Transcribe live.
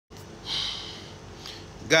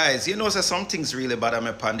Guys, you know, so some things really bother me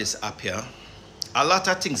upon this app here. A lot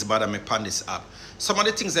of things bother me upon this app. Some of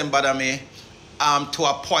the things that bother me to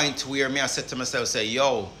a point where me I said to myself, say,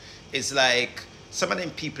 yo, it's like some of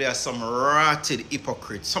them people are some rotted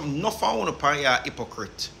hypocrite. Some Nuff on upon you are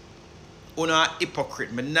hypocrite. Oonu a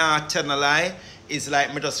hypocrite. Me not tell a lie. It's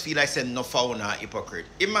like me just feel like saying Nuff on a hypocrite.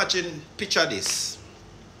 Imagine, picture this.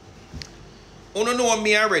 Oonu know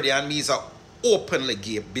me already, and me is a openly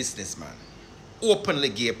gay businessman. Openly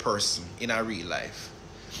gay person in a real life.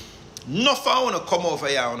 Nuff I want to come over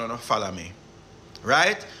here and follow me.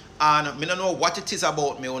 Right? And I don't know what it is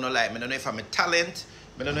about me. I don't know if I'm a talent.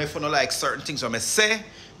 I don't know if I don't like certain things I say.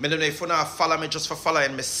 I don't know if I don't follow me just for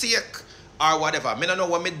following my sake or whatever. I don't know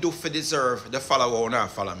what I do for deserve the follower or not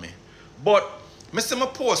follow me. But I see me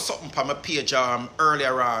post something on my page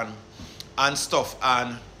earlier on and stuff,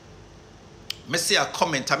 and I see a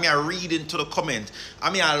comment, and I read into the comment,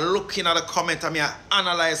 and I looking at the comment, and I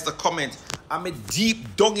analyze the comment, and I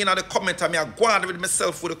deep down in the comment, and I go on with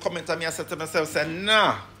myself with the comment, and I say to myself, say,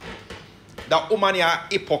 nah, that woman is a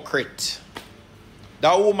hypocrite.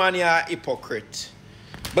 That woman is a hypocrite.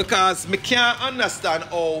 Because I can't understand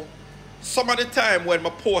how some of the time when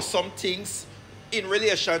I post some things in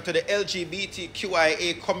relation to the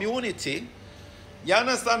LGBTQIA community, you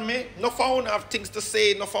understand me? No phone have things to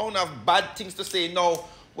say, no phone have bad things to say. Now,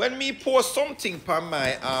 when me post something on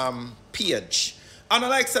my page, and I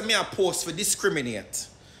like say me I post for discriminate.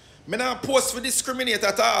 Me not post for discriminate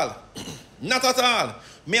at all. Not at all.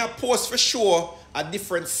 Me I post for show a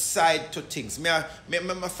different side to things. Me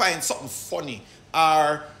find something funny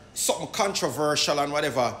or something controversial and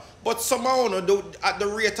whatever. But somehow at the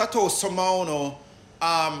rate at all, somehow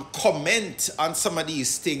comment on some of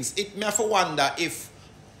these things, it me have to wonder if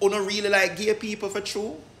Oonu really like gay people for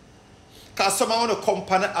true. Cause someone come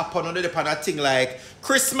on up on a thing like,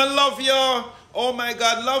 Chris, me love you. Oh my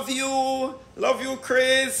God, love you,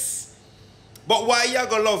 Chris. But why you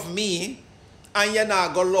gonna love me and you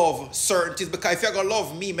not gonna love certain things? Because if you gonna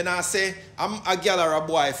love me, me not say I'm a girl or a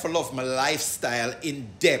boy for love my lifestyle in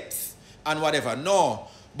depth and whatever. No.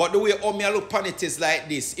 But the way me look on it is like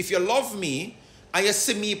this. If you love me and you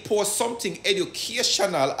see me post something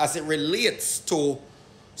educational as it relates to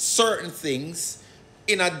certain things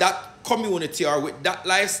in that community or with that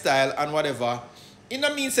lifestyle and whatever, it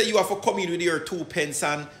don't mean say you have to come in with your 2 pence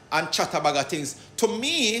and chat about things. To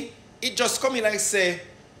me, it just come in like say,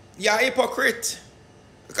 you're a hypocrite.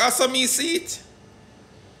 Because some me see it.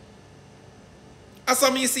 As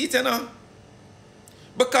some me see it, you know.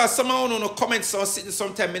 Because someone on the comments or sitting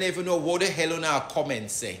sometimes, I never even know what the hell on our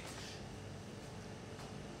comments say.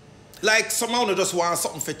 Like someone just want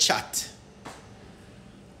something for chat.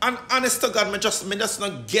 And honest to God, me just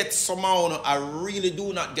not get someone. I really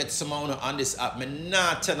do not get someone on this app. Me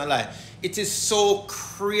not tell a lie. It is so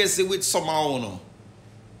crazy with someone.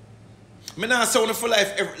 Me not sound for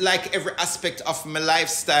life like every aspect of my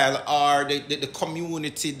lifestyle or the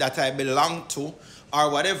community that I belong to or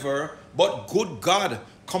whatever. But good God,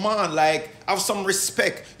 come on, like have some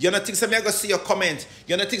respect. You don't think so me I go see your comment.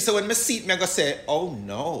 You don't think so when me see it, me I go say, oh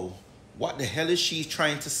no. What the hell is she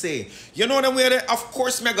trying to say? You know the way that, of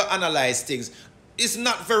course, me go analyze things. It's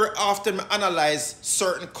not very often me analyze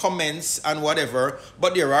certain comments and whatever,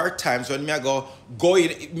 but there are times when me go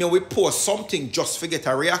in, me we post something just to get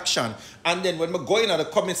a reaction. And then when me go in the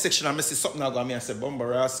comment section and me see something, I go me and say, Bumba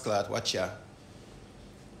Rascal, watch ya.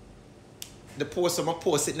 The post of my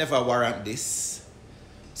post, it never warrant this.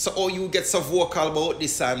 So all you get so vocal about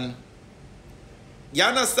this and you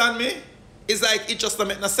understand me? It's like it just don't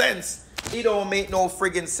make no sense. It don't make no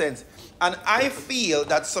friggin' sense. And I feel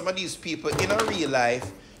that some of these people in a real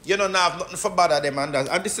life, you don't have nothing for bother them and that.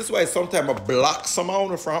 And this is why sometimes I block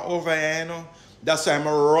someone from over here, you know. That's why I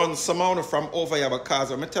run someone from over here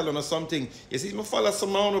because I'm telling you something. You see, I follow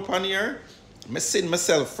someone up on here, I send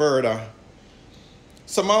myself further.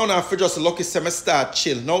 Someone have to just lucky say I start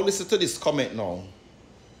chill. Now listen to this comment now.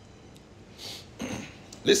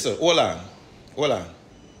 Listen, hold on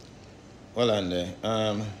there.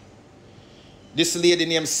 This lady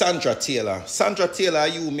named Sandra Taylor. Sandra Taylor,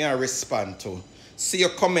 you may I respond to. See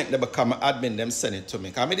your comment, they become an admin, them send it to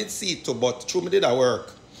me. I didn't see it too, but through me did I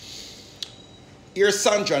work. Here's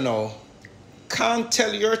Sandra now. Can't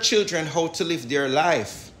tell your children how to live their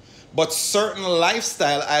life, but certain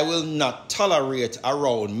lifestyle I will not tolerate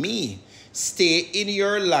around me. Stay in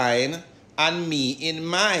your line and me in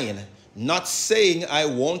mine. Not saying I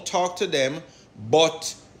won't talk to them,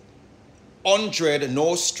 but 100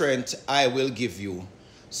 no strength I will give you.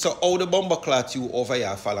 So how the bumbleclot you over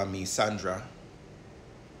here follow me, Sandra?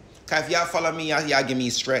 Because if you follow me, you give me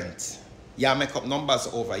strength. You make up numbers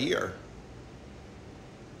over here.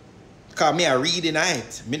 Because me I reading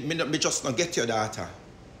it. Me just not get your daughter.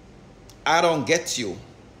 I don't get you.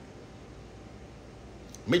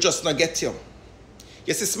 Me just not get you.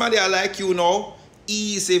 You see somebody I like you now,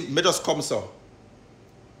 easy, me just come so.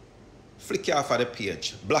 Flick you off of the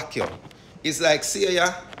page, block you. It's like, see ya?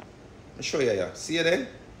 Let me show you ya. See you there?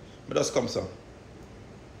 Me just come so.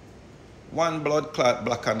 One blood clot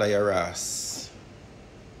black under your ass.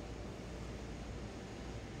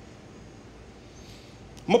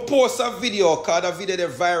 I post a video called a video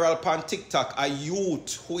that viral on TikTok. A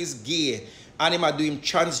youth who is gay and him are doing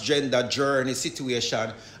transgender journey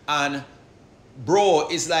situation. And bro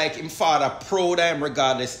is like him father proud of him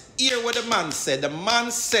regardless. Hear what the man said. The man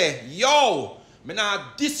said, yo, me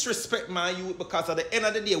not disrespect my youth because at the end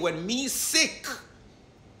of the day when me sick,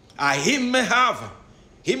 him me have.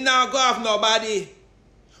 Him now go have nobody.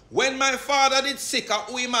 When my father did sick,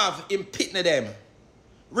 who him have, him pitney them.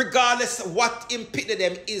 Regardless of what him pitney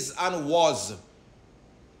them is and was.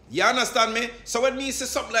 You understand me? So when me say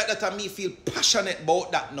something like that, I me feel passionate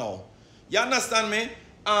about that now. You understand me?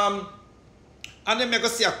 And then me go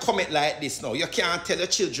see a comment like this now. You can't tell your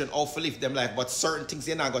children how to live them life, but certain things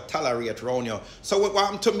you're not going to tolerate around you. So what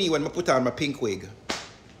happened to me when I put on my pink wig?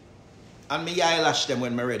 And me eyelash them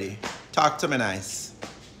when I'm ready. Talk to me nice.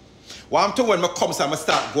 What I'm to when I come, so I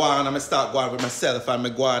start going with myself, and I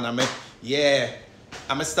go on, and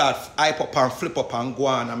I start hype up and flip up and go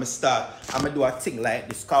on, and I do a thing like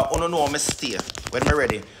this, because I don't know how I stay when I'm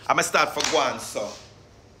ready. I start for go on, so.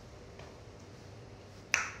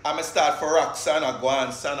 I start for rocks, and I go on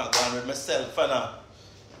with myself, and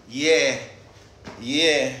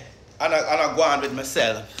and I go on with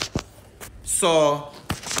myself. So,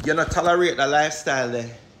 you not tolerate the lifestyle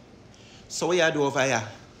there. So what you do over here?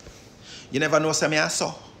 You never know something I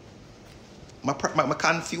saw. I'm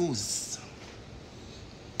confused.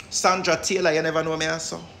 Sandra Taylor, you never know me I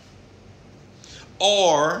saw.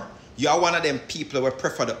 Or you are one of them people who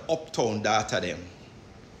prefer the uptown daughter them.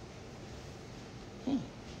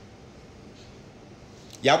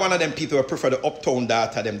 You're one of them people who prefer the uptown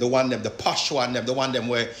daughter them, the posh one them, the one them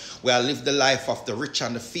where I live the life of the rich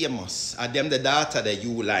and the famous. And them the daughter that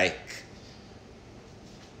you like.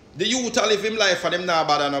 The youth a live him life and them not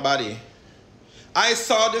bother nobody. I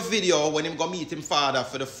saw the video when him go meet him father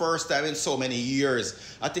for the first time in so many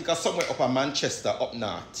years. I think I somewhere up in Manchester, up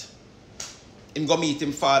north. Him go meet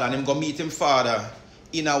him father, and him go meet him father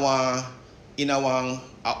in over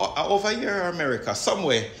here in America,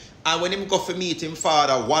 somewhere. And when him go for meet him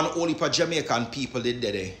father, one only for Jamaican people did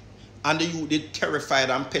there. And the youth did terrified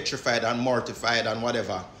and petrified and mortified and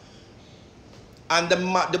whatever. And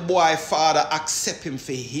the boy father accept him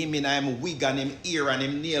for him in him wig and him ear and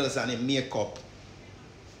him nails and him makeup.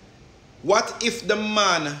 What if the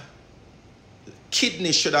man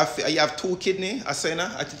kidney should have, you have two kidney, I say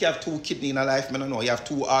now? I think you have two kidney in a life, I don't know. You have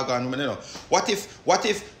two organs, I don't know. What if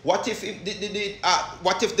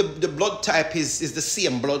the blood type is the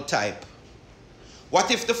same blood type?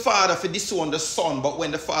 What if the father for disown the son, but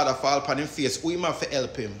when the father fall upon him face, we have to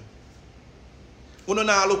help him? We don't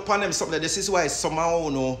now look upon them something. This is why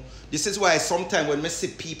somehow, this is why sometimes when we see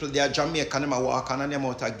people, they are Jamaican, they walk on and them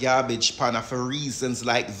out of garbage pan for reasons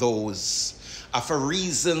like those. For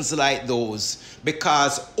reasons like those.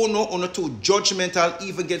 Because Oonu too judgmental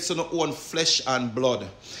even against our own flesh and blood.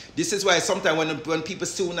 This is why sometimes when people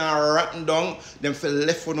still now rotten down, them feel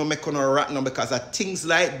left Oonu make Oonu rotten down because of things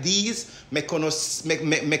like these make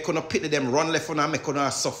Oonu pity them run left Oonu and make Oonu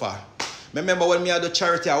suffer. Remember when me had the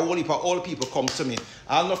charity, all people come to me.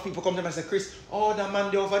 Enough people come to me and say, Chris, oh, that man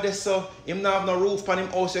there over there, so him not have no roof on him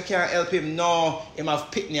house, you can't help him. No, him have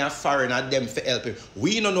pitney and foreign at them for help him.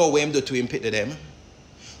 We don't know what him do to him pitney them.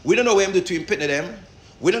 We don't know what him do to him pitney them.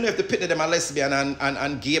 We don't know if the pitney them a lesbian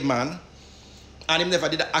and gay man. And him never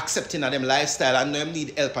did accepting of them lifestyle and know him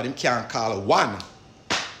need help and him can't call one.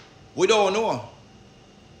 We don't know.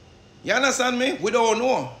 You understand me? We don't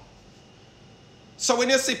know. So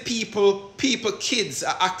when you see kids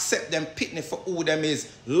accept them pitney for who them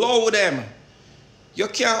is, love them. You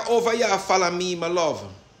can't over here follow me, my love.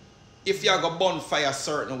 If you go bonfire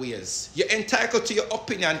certain ways. You're entitled to your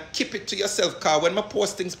opinion, keep it to yourself, because when I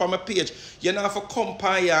post things on my page, you don't have to come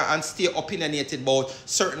here and stay opinionated about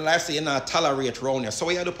certain lives that you not tolerate around you. So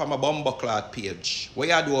what you do on my bumbleclad page? What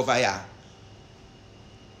you do over here?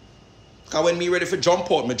 Because when me ready for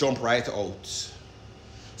jump out, me jump right out.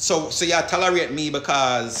 So you tolerate me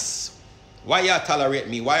because, why you tolerate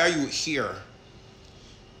me? Why are you here?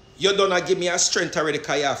 You don't give me a strength already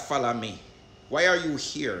because you follow me. Why are you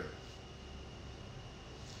here?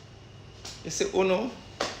 You see Oonu?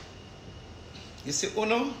 You see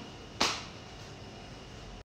Oonu?